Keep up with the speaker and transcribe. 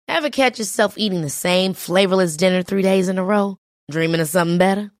Ever catch yourself eating the same flavorless dinner 3 days in a row? Dreaming of something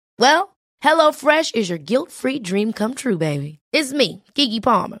better? Well, HelloFresh is your guilt-free dream come true, baby. It's me, Keke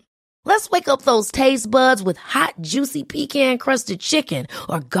Palmer. Let's wake up those taste buds with hot, juicy pecan-crusted chicken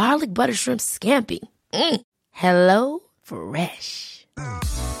or garlic butter shrimp scampi. Hello Fresh.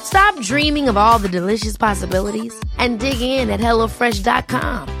 Stop dreaming of all the delicious possibilities and dig in at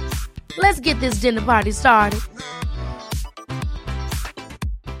HelloFresh.com. Let's get this dinner party started.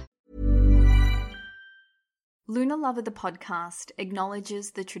 Luna Lover the podcast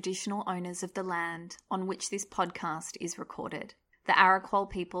acknowledges the traditional owners of the land on which this podcast is recorded, the Arakwal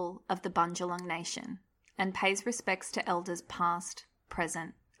people of the Bundjalung Nation, and pays respects to elders past,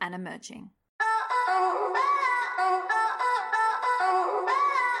 present, and emerging.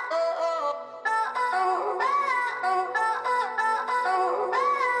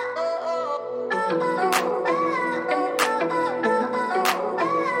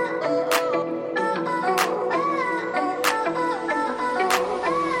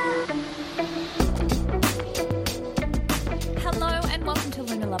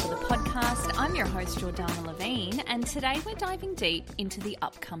 I'm your host, Jordana Levine, and today we're diving deep into the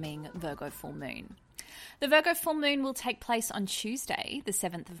upcoming Virgo full moon. The Virgo full moon will take place on Tuesday, the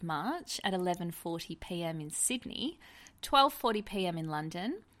 7th of March at 11:40pm in Sydney, 12:40pm in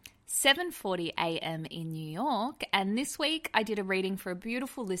London, 7:40am in New York, and this week I did a reading for a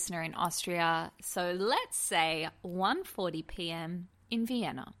beautiful listener in Austria, so let's say 1:40pm in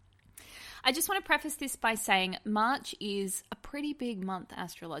Vienna. I just want to preface this by saying March is a pretty big month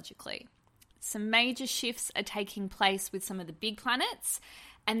astrologically. Some major shifts are taking place with some of the big planets,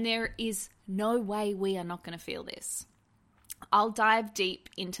 and there is no way we are not going to feel this. I'll dive deep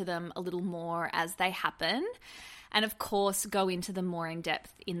into them a little more as they happen, and of course go into them more in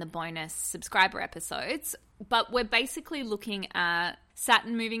depth in the bonus subscriber episodes. But we're basically looking at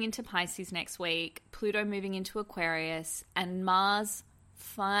Saturn moving into Pisces next week, Pluto moving into Aquarius, and Mars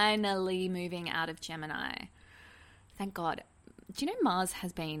finally moving out of Gemini. Thank God. Do you know Mars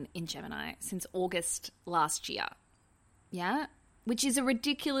has been in Gemini since August last year? Yeah? Which is a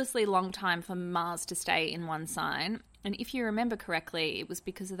ridiculously long time for Mars to stay in one sign. And if you remember correctly, it was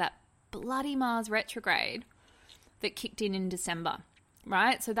because of that bloody Mars retrograde that kicked in December,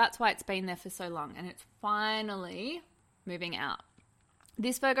 right? So that's why it's been there for so long. And it's finally moving out.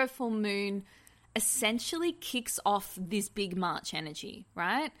 This Virgo full moon essentially kicks off this big March energy,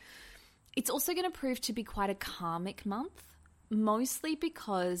 right? It's also going to prove to be quite a karmic month, mostly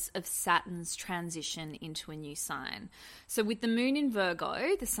because of Saturn's transition into a new sign. So with the moon in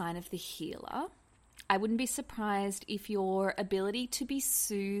Virgo, the sign of the healer, I wouldn't be surprised if your ability to be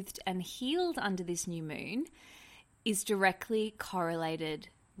soothed and healed under this new moon is directly correlated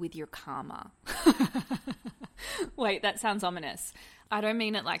with your karma. Wait, that sounds ominous. I don't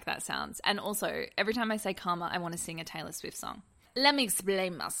mean it like that sounds. And also, every time I say karma, I want to sing a Taylor Swift song. Let me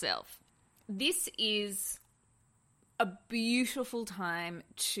explain myself. This is a beautiful time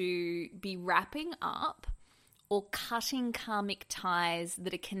to be wrapping up or cutting karmic ties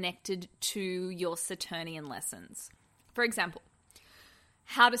that are connected to your Saturnian lessons. For example,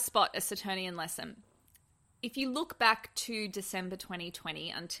 how to spot a Saturnian lesson. If you look back to December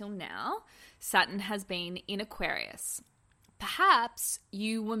 2020 until now, Saturn has been in Aquarius. Perhaps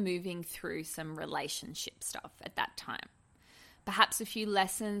you were moving through some relationship stuff at that time. Perhaps a few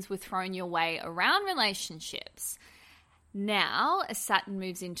lessons were thrown your way around relationships. Now, as Saturn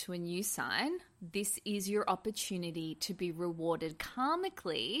moves into a new sign, this is your opportunity to be rewarded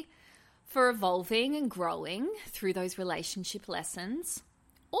karmically for evolving and growing through those relationship lessons.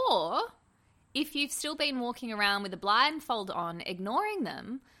 Or, if you've still been walking around with a blindfold on, ignoring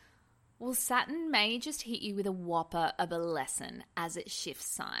them, well, Saturn may just hit you with a whopper of a lesson as it shifts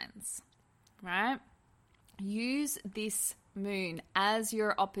signs, right? Use this moon as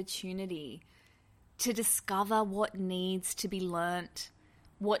your opportunity to discover what needs to be learnt,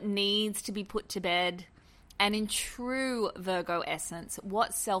 what needs to be put to bed, and in true Virgo essence,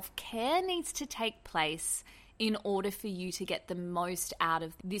 what self-care needs to take place in order for you to get the most out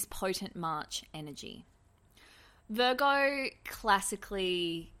of this potent March energy. Virgo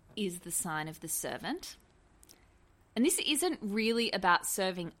classically is the sign of the servant. And this isn't really about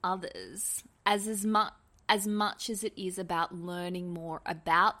serving others as much as it is about learning more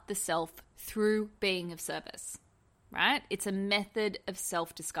about the self through being of service, right? It's a method of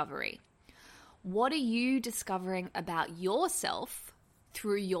self-discovery. What are you discovering about yourself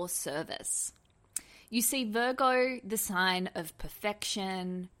through your service? You see, Virgo, the sign of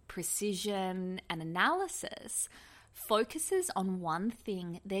perfection, precision, and analysis, focuses on one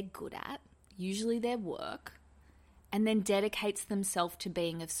thing they're good at, usually their work, and then dedicates themselves to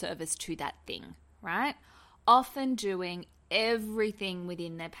being of service to that thing, right? Often doing everything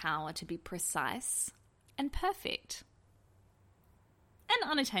within their power to be precise and perfect. An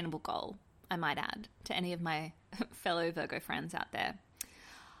unattainable goal, I might add, to any of my fellow Virgo friends out there.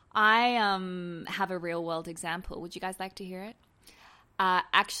 I have a real world example. Would you guys like to hear it?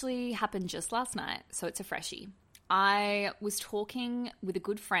 Actually happened just last night, so it's a freshie. I was talking with a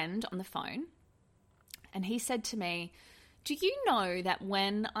good friend on the phone, and he said to me, do you know that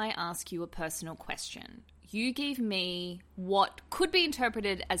when I ask you a personal question, you give me what could be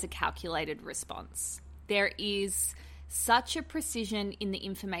interpreted as a calculated response? There is such a precision in the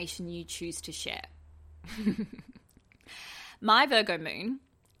information you choose to share. My Virgo moon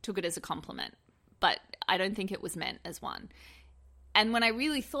took it as a compliment, but I don't think it was meant as one. And when I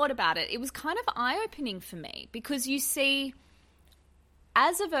really thought about it, it was kind of eye-opening for me because you see,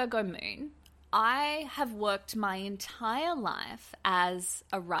 as a Virgo moon, I have worked my entire life as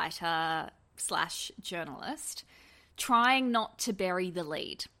a writer / journalist, trying not to bury the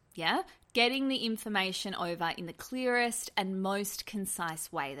lead, yeah? Getting the information over in the clearest and most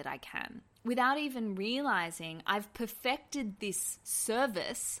concise way that I can. Without even realizing I've perfected this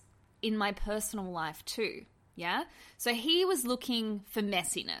service in my personal life too. Yeah. So he was looking for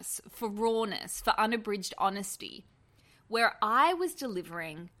messiness, for rawness, for unabridged honesty, where I was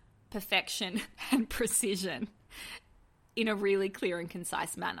delivering perfection and precision in a really clear and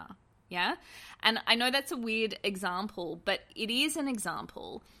concise manner. Yeah. And I know that's a weird example, but it is an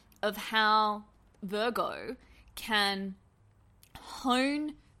example of how Virgo can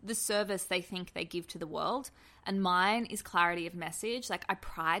hone the service they think they give to the world. And mine is clarity of message. Like, I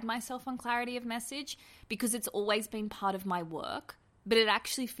pride myself on clarity of message because it's always been part of my work, but it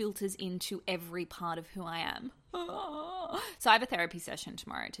actually filters into every part of who I am. So I have a therapy session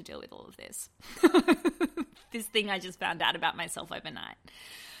tomorrow to deal with all of this. This thing I just found out about myself overnight.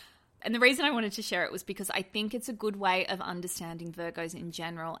 And the reason I wanted to share it was because I think it's a good way of understanding Virgos in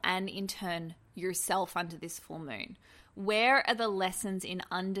general and in turn yourself under this full moon. Where are the lessons in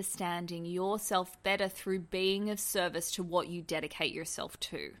understanding yourself better through being of service to what you dedicate yourself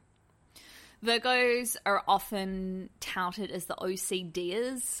to? Virgos are often touted as the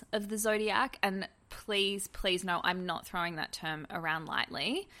OCDers of the zodiac, and please know I'm not throwing that term around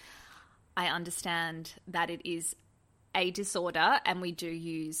lightly. I understand that it is a disorder, and we do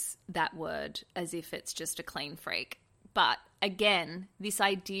use that word as if it's just a clean freak. But again, this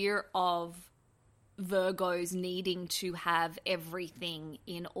idea of Virgos needing to have everything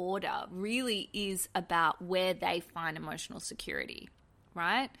in order really is about where they find emotional security,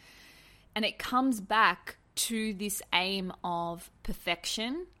 right? And it comes back to this aim of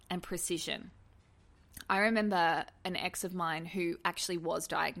perfection and precision. I remember an ex of mine who actually was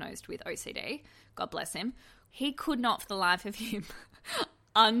diagnosed with OCD, God bless him. He could not for the life of him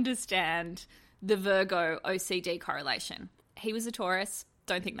understand the Virgo OCD correlation. He was a Taurus.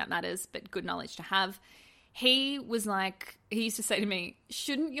 Don't think that matters, but good knowledge to have. He was like, he used to say to me,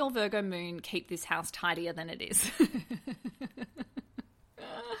 shouldn't your Virgo moon keep this house tidier than it is?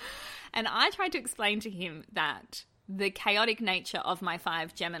 And I tried to explain to him that the chaotic nature of my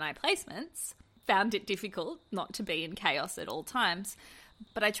 5 Gemini placements found it difficult not to be in chaos at all times.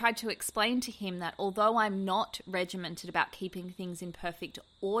 But I tried to explain to him that although I'm not regimented about keeping things in perfect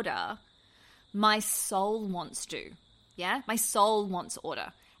order, my soul wants to. Yeah, my soul wants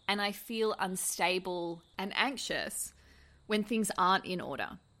order, and I feel unstable and anxious when things aren't in order,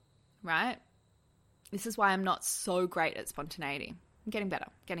 right? This is why I'm not so great at spontaneity. I'm getting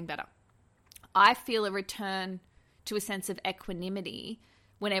better. I feel a return to a sense of equanimity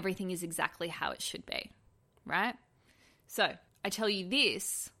when everything is exactly how it should be, right? So I tell you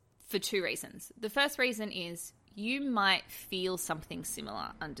this for 2 reasons. The first reason is you might feel something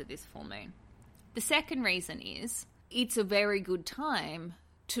similar under this full moon. The second reason is it's a very good time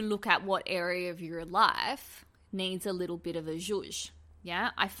to look at what area of your life needs a little bit of a zhuzh.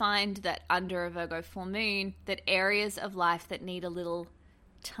 Yeah, I find that under a Virgo full moon, that areas of life that need a little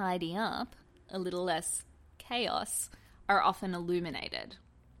tidy up, a little less chaos, are often illuminated.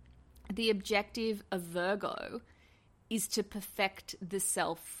 The objective of Virgo is to perfect the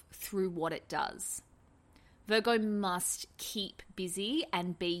self through what it does. Virgo must keep busy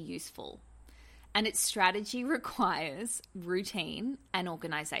and be useful. And its strategy requires routine and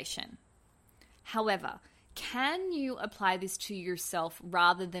organization. However, can you apply this to yourself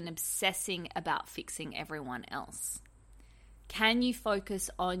rather than obsessing about fixing everyone else? Can you focus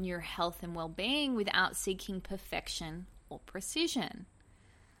on your health and well-being without seeking perfection or precision?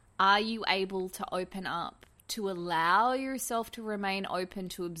 Are you able to open up to allow yourself to remain open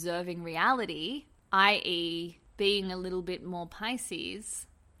to observing reality, i.e., being a little bit more Pisces,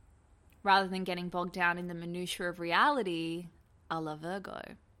 rather than getting bogged down in the minutiae of reality, a la Virgo,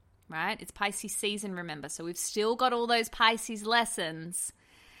 right? It's Pisces season, remember. So we've still got all those Pisces lessons.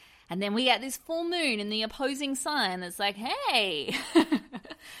 And then we get this full moon in the opposing sign that's like, hey,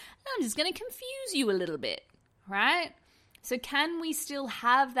 I'm just going to confuse you a little bit, right? So can we still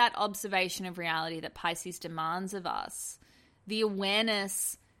have that observation of reality that Pisces demands of us? The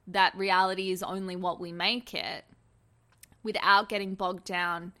awareness that reality is only what we make it, without getting bogged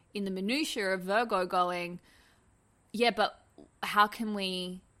down in the minutiae of Virgo going, yeah, but how can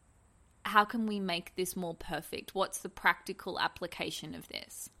we make this more perfect? What's the practical application of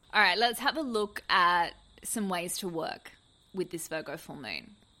this? All right, let's have a look at some ways to work with this Virgo full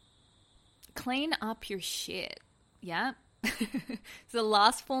moon. Clean up your shit, yeah? It's the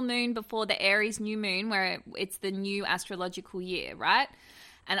last full moon before the Aries new moon, where it's the new astrological year, right?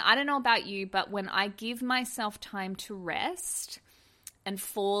 And I don't know about you, but when I give myself time to rest and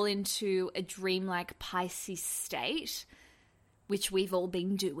fall into a dreamlike Pisces state, which we've all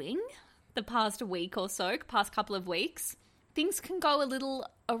been doing the past week or so, past couple of weeks, things can go a little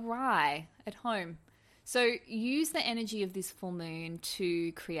awry at home. So use the energy of this full moon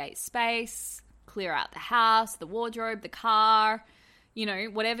to create space, clear out the house, the wardrobe, the car,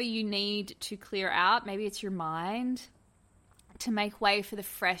 whatever you need to clear out. Maybe it's your mind, to make way for the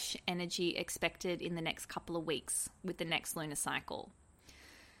fresh energy expected in the next couple of weeks with the next lunar cycle.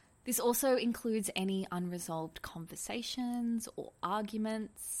 This also includes any unresolved conversations or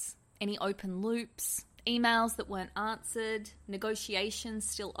arguments, any open loops, emails that weren't answered, negotiations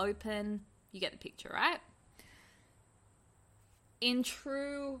still open. You get the picture, right? In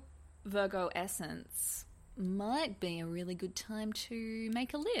true Virgo essence, might be a really good time to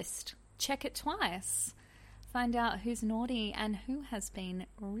make a list. Check it twice. Find out who's naughty and who has been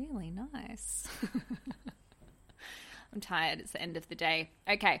really nice. I'm tired. It's the end of the day.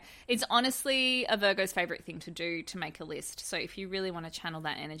 Okay. It's honestly a Virgo's favorite thing to do, to make a list. So if you really want to channel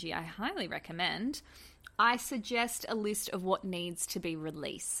that energy, I highly recommend. I suggest a list of what needs to be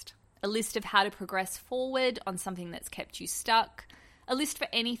released. A list of how to progress forward on something that's kept you stuck. A list for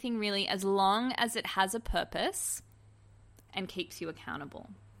anything really, as long as it has a purpose and keeps you accountable.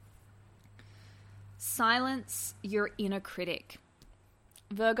 Silence your inner critic.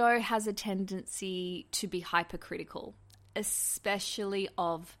 Virgo has a tendency to be hypercritical, especially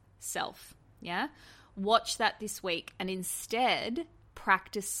of self. Yeah? Watch that this week and instead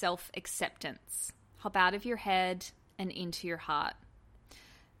practice self-acceptance. Hop out of your head and into your heart.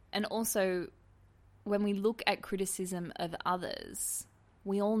 And also, when we look at criticism of others,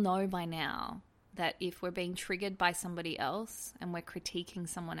 we all know by now that if we're being triggered by somebody else and we're critiquing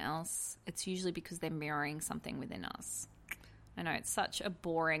someone else, it's usually because they're mirroring something within us. I know it's such a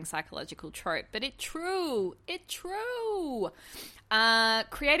boring psychological trope, but it's true. It's true.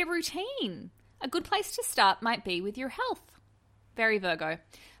 Create a routine. A good place to start might be with your health. Very Virgo.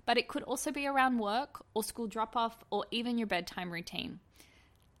 But it could also be around work or school drop-off or even your bedtime routine.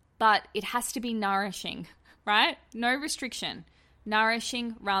 But it has to be nourishing, right? No restriction.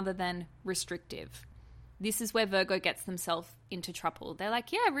 Nourishing rather than restrictive. This is where Virgo gets themselves into trouble. They're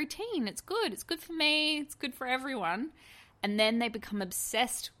like, yeah, routine, it's good. It's good for me. It's good for everyone. And then they become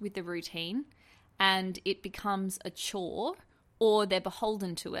obsessed with the routine and it becomes a chore, or they're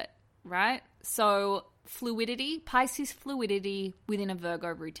beholden to it, right? So fluidity, Pisces fluidity within a Virgo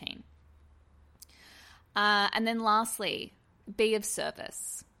routine. And then lastly, be of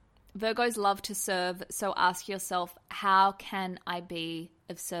service. Virgos love to serve, so ask yourself, how can I be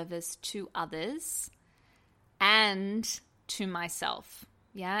of service to others and to myself?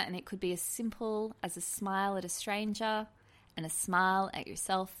 Yeah, and it could be as simple as a smile at a stranger and a smile at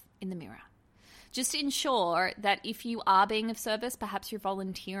yourself in the mirror. Just ensure that if you are being of service, perhaps you're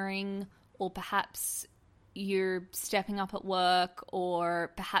volunteering, or perhaps you're stepping up at work,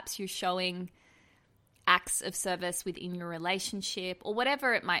 or perhaps you're showing acts of service within your relationship, or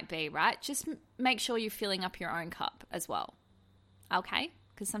whatever it might be, right? Just make sure you're filling up your own cup as well. Okay?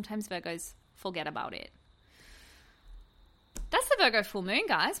 Because sometimes Virgos forget about it. That's the Virgo full moon,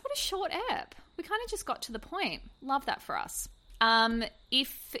 guys. What a short ep. We kind of just got to the point. Love that for us.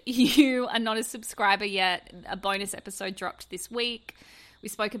 If you are not a subscriber yet, a bonus episode dropped this week. We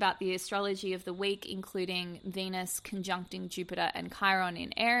spoke about the astrology of the week, including Venus conjuncting Jupiter and Chiron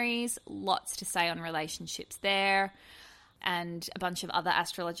in Aries. Lots to say on relationships there, and a bunch of other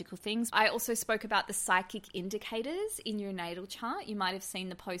astrological things. I also spoke about the psychic indicators in your natal chart. You might have seen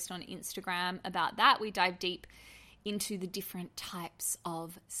the post on Instagram about that. We dive deep into the different types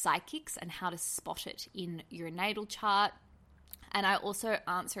of psychics and how to spot it in your natal chart. And I also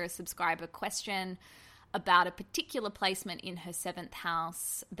answer a subscriber question about a particular placement in her 7th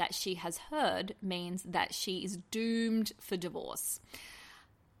house that she has heard means that she is doomed for divorce.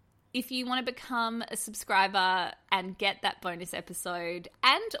 If you want to become a subscriber and get that bonus episode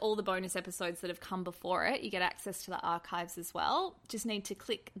and all the bonus episodes that have come before it, you get access to the archives as well. Just need to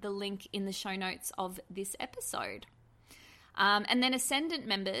click the link in the show notes of this episode. And then Ascendant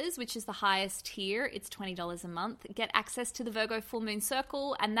members, which is the highest tier, it's $20 a month, get access to the Virgo Full Moon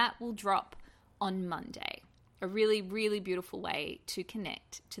Circle, and that will drop on Monday. A really, really beautiful way to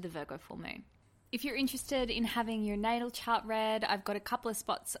connect to the Virgo Full Moon. If you're interested in having your natal chart read, I've got a couple of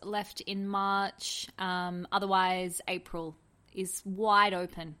spots left in March. Otherwise, April is wide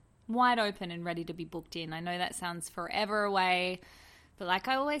open and ready to be booked in. I know that sounds forever away, but like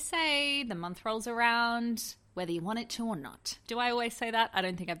I always say, the month rolls around whether you want it to or not. Do I always say that? I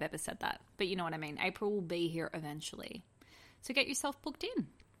don't think I've ever said that, but you know what I mean. April will be here eventually. So get yourself booked in.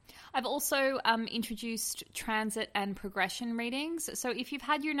 I've also introduced transit and progression readings. So if you've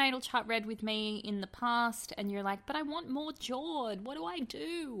had your natal chart read with me in the past and you're like, but I want more Jord, what do I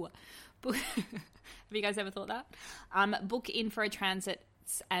do? Have you guys ever thought that? Book in for a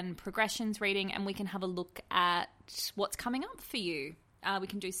transits and progressions reading and we can have a look at what's coming up for you. We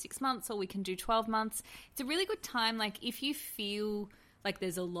can do 6 months or we can do 12 months. It's a really good time. Like if you feel like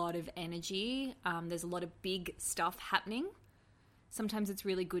there's a lot of energy, there's a lot of big stuff happening, sometimes it's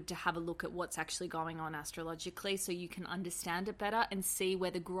really good to have a look at what's actually going on astrologically so you can understand it better and see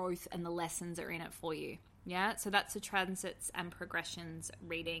where the growth and the lessons are in it for you. Yeah, so that's a transits and progressions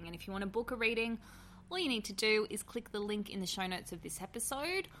reading. And if you want to book a reading, all you need to do is click the link in the show notes of this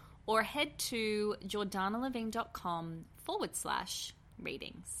episode or head to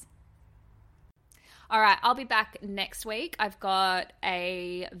jordanalevine.com/readings. All right, I'll be back next week. I've got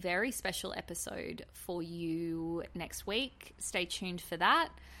a very special episode for you next week. Stay tuned for that.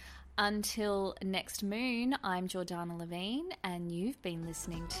 Until next moon, I'm Jordana Levine, and you've been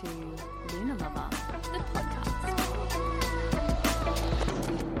listening to Lunar Lover, the podcast.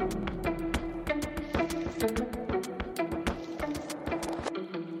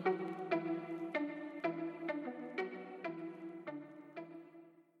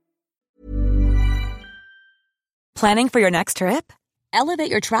 Planning for your next trip?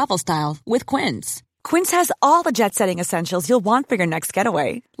 Elevate your travel style with Quince. Quince has all the jet-setting essentials you'll want for your next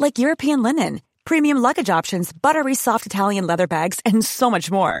getaway, like European linen, premium luggage options, buttery soft Italian leather bags, and so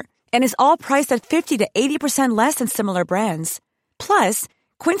much more. And is all priced at 50 to 80% less than similar brands. Plus,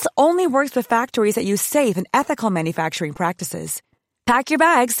 Quince only works with factories that use safe and ethical manufacturing practices. Pack your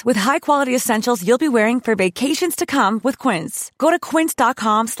bags with high-quality essentials you'll be wearing for vacations to come with Quince. Go to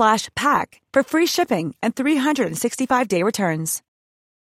quince.com/pack for free shipping and 365-day returns.